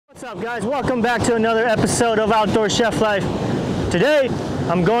What's up, guys? Welcome back to another episode of Outdoor Chef Life. Today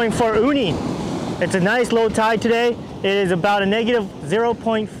I'm going for UNI. It's a nice low tide today. It is about a negative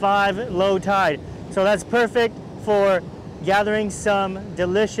 0.5 low tide, so that's perfect for gathering some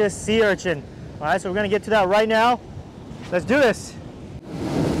delicious sea urchin. All right, so we're gonna get to that right now. Let's do this.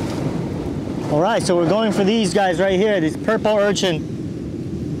 All right, so we're going for these guys right here, these purple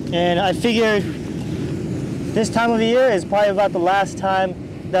urchin, and I figured this time of the year is probably about the last time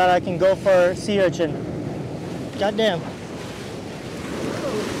that I can go for sea urchin. Goddamn.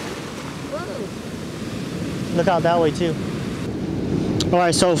 Look out that way too. All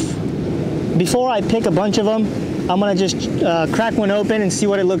right, so before I pick a bunch of them, I'm gonna just crack one open and see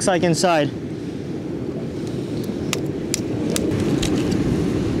what it looks like inside. It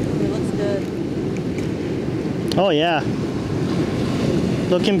looks good. Oh yeah.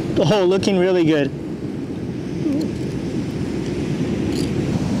 Looking really good.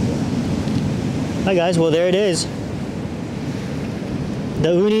 Hi guys, well there it is.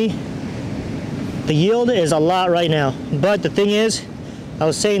 The UNI, the yield is a lot right now, but the thing is, I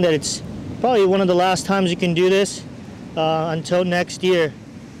was saying that it's probably one of the last times you can do this until next year.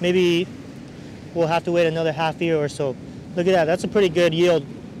 Maybe we'll have to wait another half year or so. Look at that, that's a pretty good yield.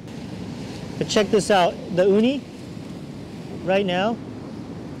 But check this out, the UNI right now,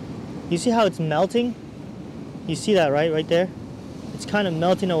 you see how it's melting? You see that right there? It's kind of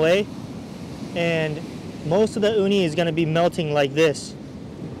melting away. And most of the UNI is going to be melting like this,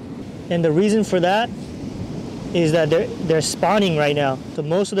 and the reason for that is that they're spawning right now, so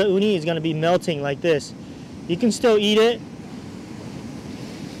most of the UNI is going to be melting like this. You can still eat it,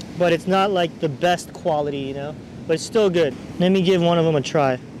 but it's not like the best quality, you know, but it's still good. Let me give one of them a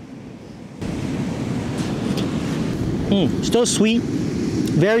try. Still sweet,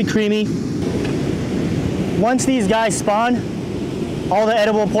 very creamy. Once these guys spawn, all the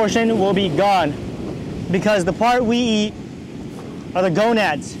edible portion will be gone, because the part we eat are the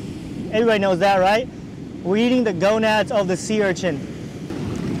gonads. Everybody knows that, right? We're eating the gonads of the sea urchin.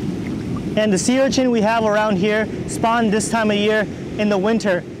 And the sea urchin we have around here spawn this time of year in the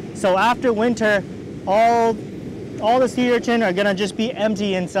winter. So after winter, all the sea urchin are gonna just be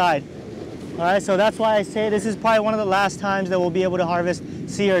empty inside. All right, so that's why I say this is probably one of the last times that we'll be able to harvest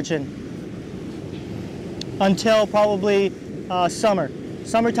sea urchin. Until probably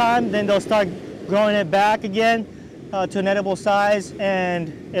summertime, then they'll start growing it back again to an edible size,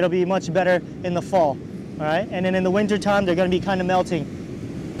 and it'll be much better in the fall. All right, and then in the winter time, they're going to be kind of melting.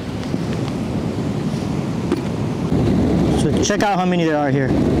 So check out how many there are here.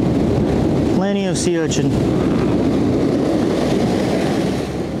 Plenty of sea urchin.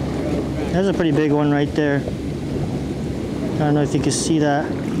 There's a pretty big one right there. I don't know if you can see that.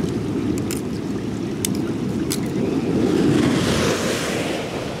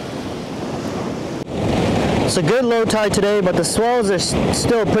 It's a good low tide today, but the swells are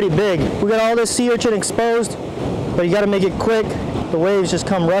still pretty big. We got all this sea urchin exposed, but you got to make it quick. The waves just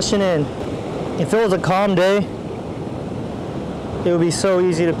come rushing in. If it was a calm day, it would be so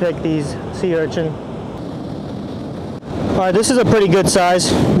easy to pick these sea urchin. All right, this is a pretty good size,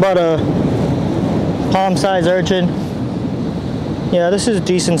 about a palm-sized urchin. Yeah, this is a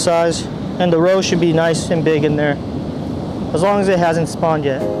decent size, and the roe should be nice and big in there, as long as it hasn't spawned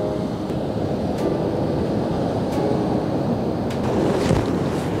yet.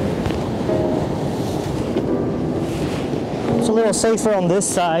 A little safer on this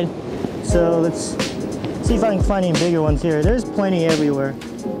side, so let's see if I can find any bigger ones here. There's plenty everywhere.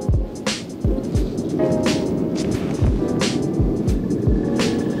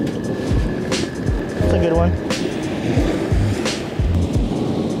 That's a good one.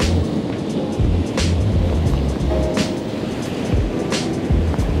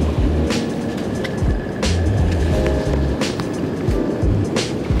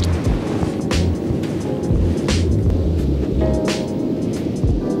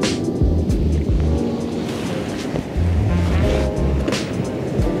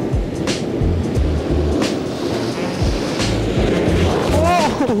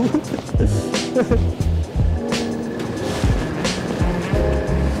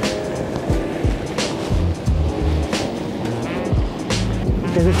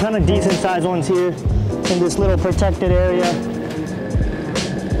 There's a ton of decent sized ones here in this little protected area.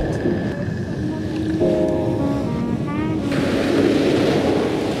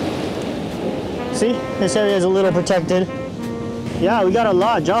 See, this area is a little protected. Yeah, we got a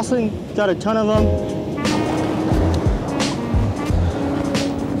lot. Jocelyn got a ton of them.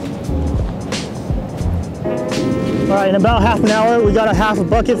 All right, in about half an hour, we got a half a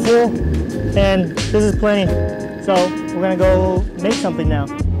bucket full, and this is plenty. So we're gonna go make something now.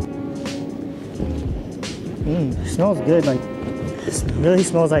 Smells good, like, it really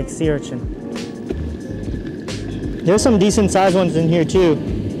smells like sea urchin. There's some decent sized ones in here too.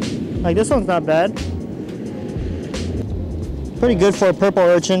 Like this one's not bad. Pretty good for a purple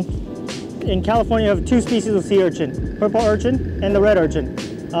urchin. In California, you have two species of sea urchin, purple urchin and the red urchin.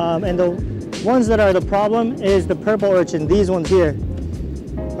 And the ones that are the problem is the purple urchin, these ones here,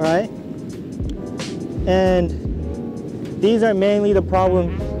 all right? And these are mainly the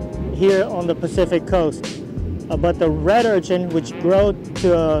problem here on the Pacific coast. But the red urchin, which grow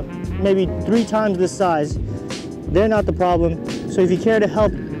to maybe 3 times this size, they're not the problem. So if you care to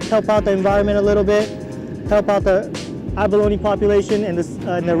help out the environment a little bit, help out the abalone population and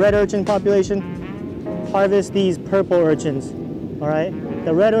the red urchin population, harvest these purple urchins, all right?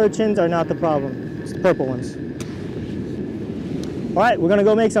 The red urchins are not the problem, it's the purple ones. All right, we're gonna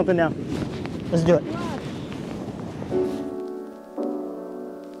go make something now. Let's do it.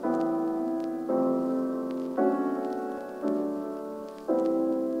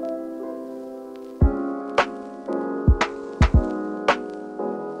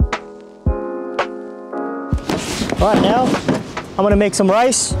 All right, now I'm gonna make some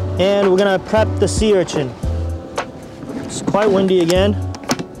rice and we're gonna prep the sea urchin. It's quite windy again.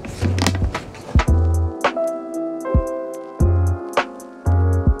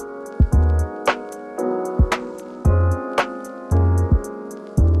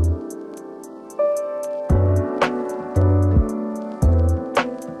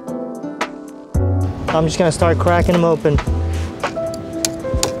 I'm just gonna start cracking them open.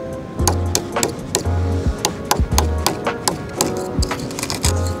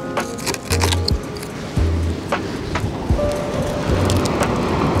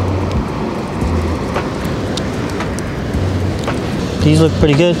 These look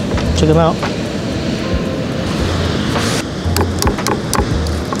pretty good. Check them out.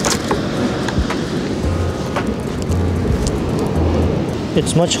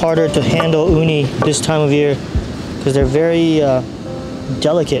 It's much harder to handle uni this time of year because they're very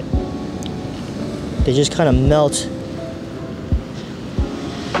delicate. They just kind of melt.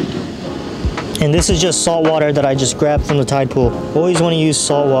 And this is just salt water that I just grabbed from the tide pool. Always want to use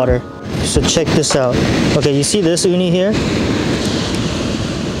salt water. So check this out. Okay, you see this uni here?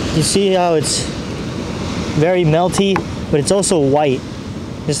 You see how it's very melty, but it's also white.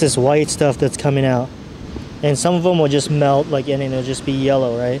 It's this white stuff that's coming out. And some of them will just melt, like, and it'll just be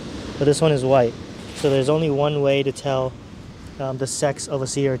yellow, right? But this one is white. So there's only one way to tell the sex of a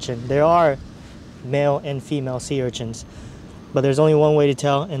sea urchin. There are male and female sea urchins, but there's only one way to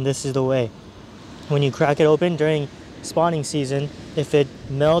tell, and this is the way. When you crack it open during spawning season, if it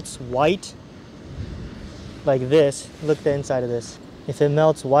melts white, like this, look at the inside of this. If it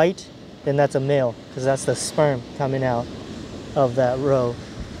melts white, then that's a male, because that's the sperm coming out of that roe.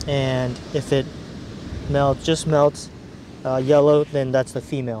 And if it just melts yellow, then that's the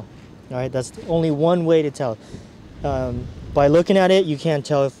female. All right, that's only one way to tell. By looking at it, you can't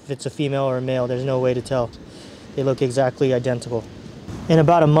tell if it's a female or a male. There's no way to tell. They look exactly identical. In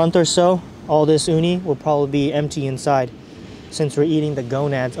about a month or so, all this uni will probably be empty inside, since we're eating the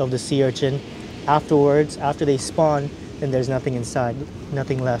gonads of the sea urchin. Afterwards, after they spawn, then there's nothing inside,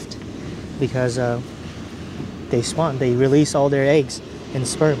 nothing left, because they spawn, they release all their eggs and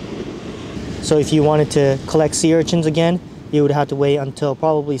sperm. So if you wanted to collect sea urchins again, you would have to wait until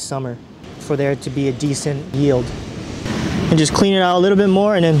probably summer for there to be a decent yield. And just clean it out a little bit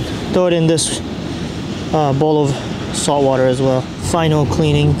more and then throw it in this bowl of salt water as well. Final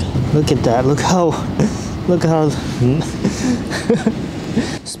cleaning. Look at that, look how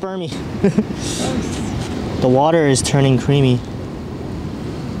spermy. The water is turning creamy.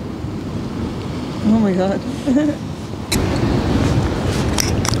 Oh my god.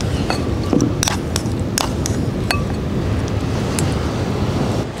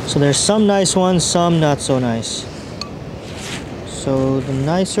 So there's some nice ones, some not so nice. So the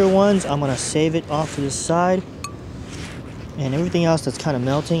nicer ones, I'm gonna save it off to the side. And everything else that's kind of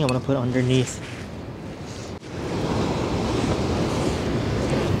melting, I'm gonna put underneath.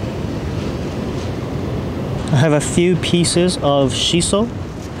 I have a few pieces of shiso.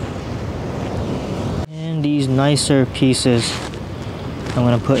 And these nicer pieces I'm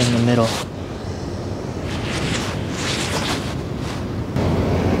gonna put in the middle.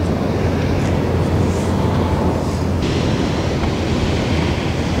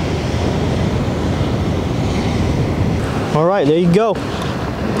 All right, there you go.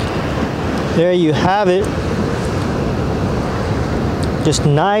 There you have it. Just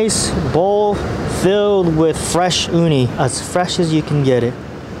nice bowl filled with fresh uni, as fresh as you can get it.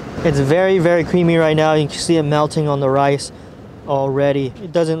 It's very, very creamy right now. You can see it melting on the rice already.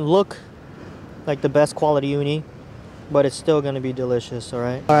 It doesn't look like the best quality uni, but it's still gonna be delicious, all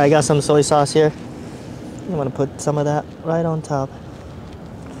right? All right, I got some soy sauce here. I'm gonna put some of that right on top.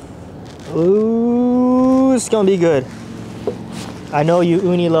 Ooh, it's gonna be good. I know you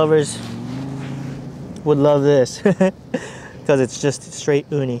uni lovers would love this because it's just straight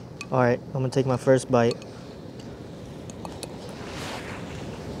uni. All right, I'm gonna take my first bite.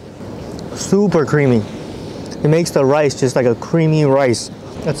 Super creamy. It makes the rice just like a creamy rice.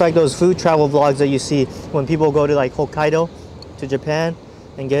 It's like those food travel vlogs that you see when people go to like Hokkaido, to Japan,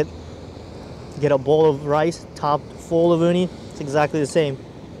 and get a bowl of rice topped full of uni. It's exactly the same.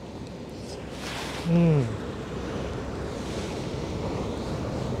 Mmm.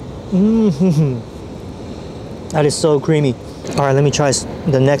 Mmm. That is so creamy. All right, let me try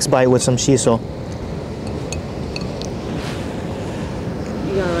the next bite with some shiso.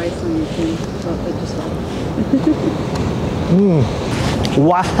 You got rice on your team. Don't put yourself. Mmm.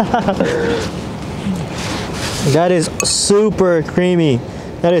 Wow. That is super creamy.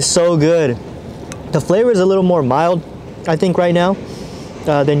 That is so good. The flavor is a little more mild, I think, right now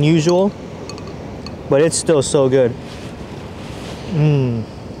than usual, but it's still so good. Mmm.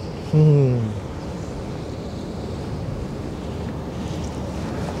 Mmm.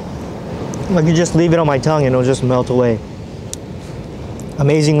 I could just leave it on my tongue and it'll just melt away.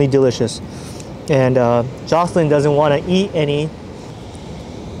 Amazingly delicious. And Jocelyn doesn't want to eat any.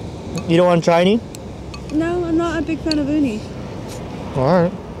 You don't want to try any? No, I'm not a big fan of uni.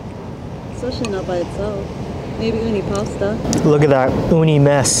 Alright. Especially not by itself. Maybe uni pasta. Look at that uni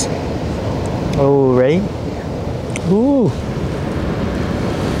mess. Oh, ready? Ooh.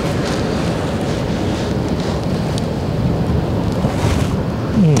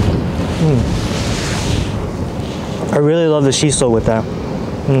 I really love the shiso with that.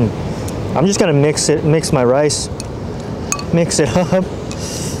 I'm just gonna mix my rice, mix it up,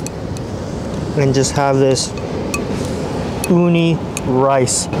 and just have this uni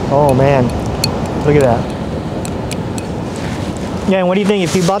rice. Oh man, look at that. Yeah, and what do you think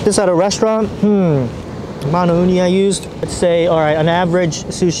if you bought this at a restaurant? The amount of uni I used, let's say, all right, an average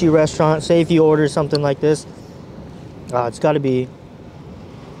sushi restaurant, say if you order something like this, it's gotta be,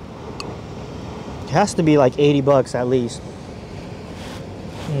 it has to be like 80 bucks at least.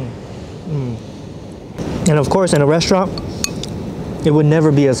 And of course, in a restaurant, it would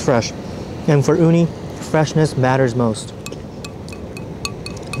never be as fresh. And for uni, freshness matters most.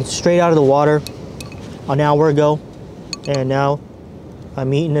 It's straight out of the water an hour ago, and now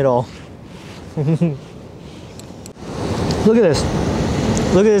I'm eating it all. Look at this.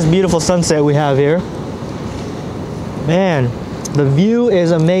 Look at this beautiful sunset we have here. Man, the view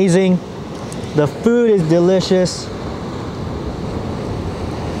is amazing. The food is delicious.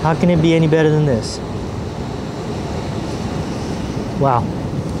 How can it be any better than this? Wow.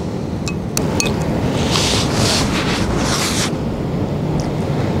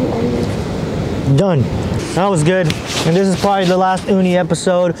 Done. That was good. And this is probably the last uni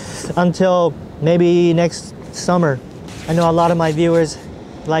episode until maybe next summer. I know a lot of my viewers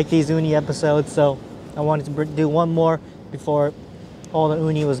like these uni episodes, so I wanted to do one more before all the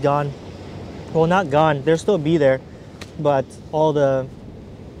uni was gone. Well, not gone, they'll still be there, but all the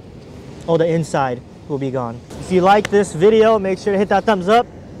inside will be gone. If you like this video, make sure to hit that thumbs up,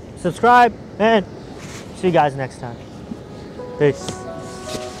 subscribe, and see you guys next time. Peace.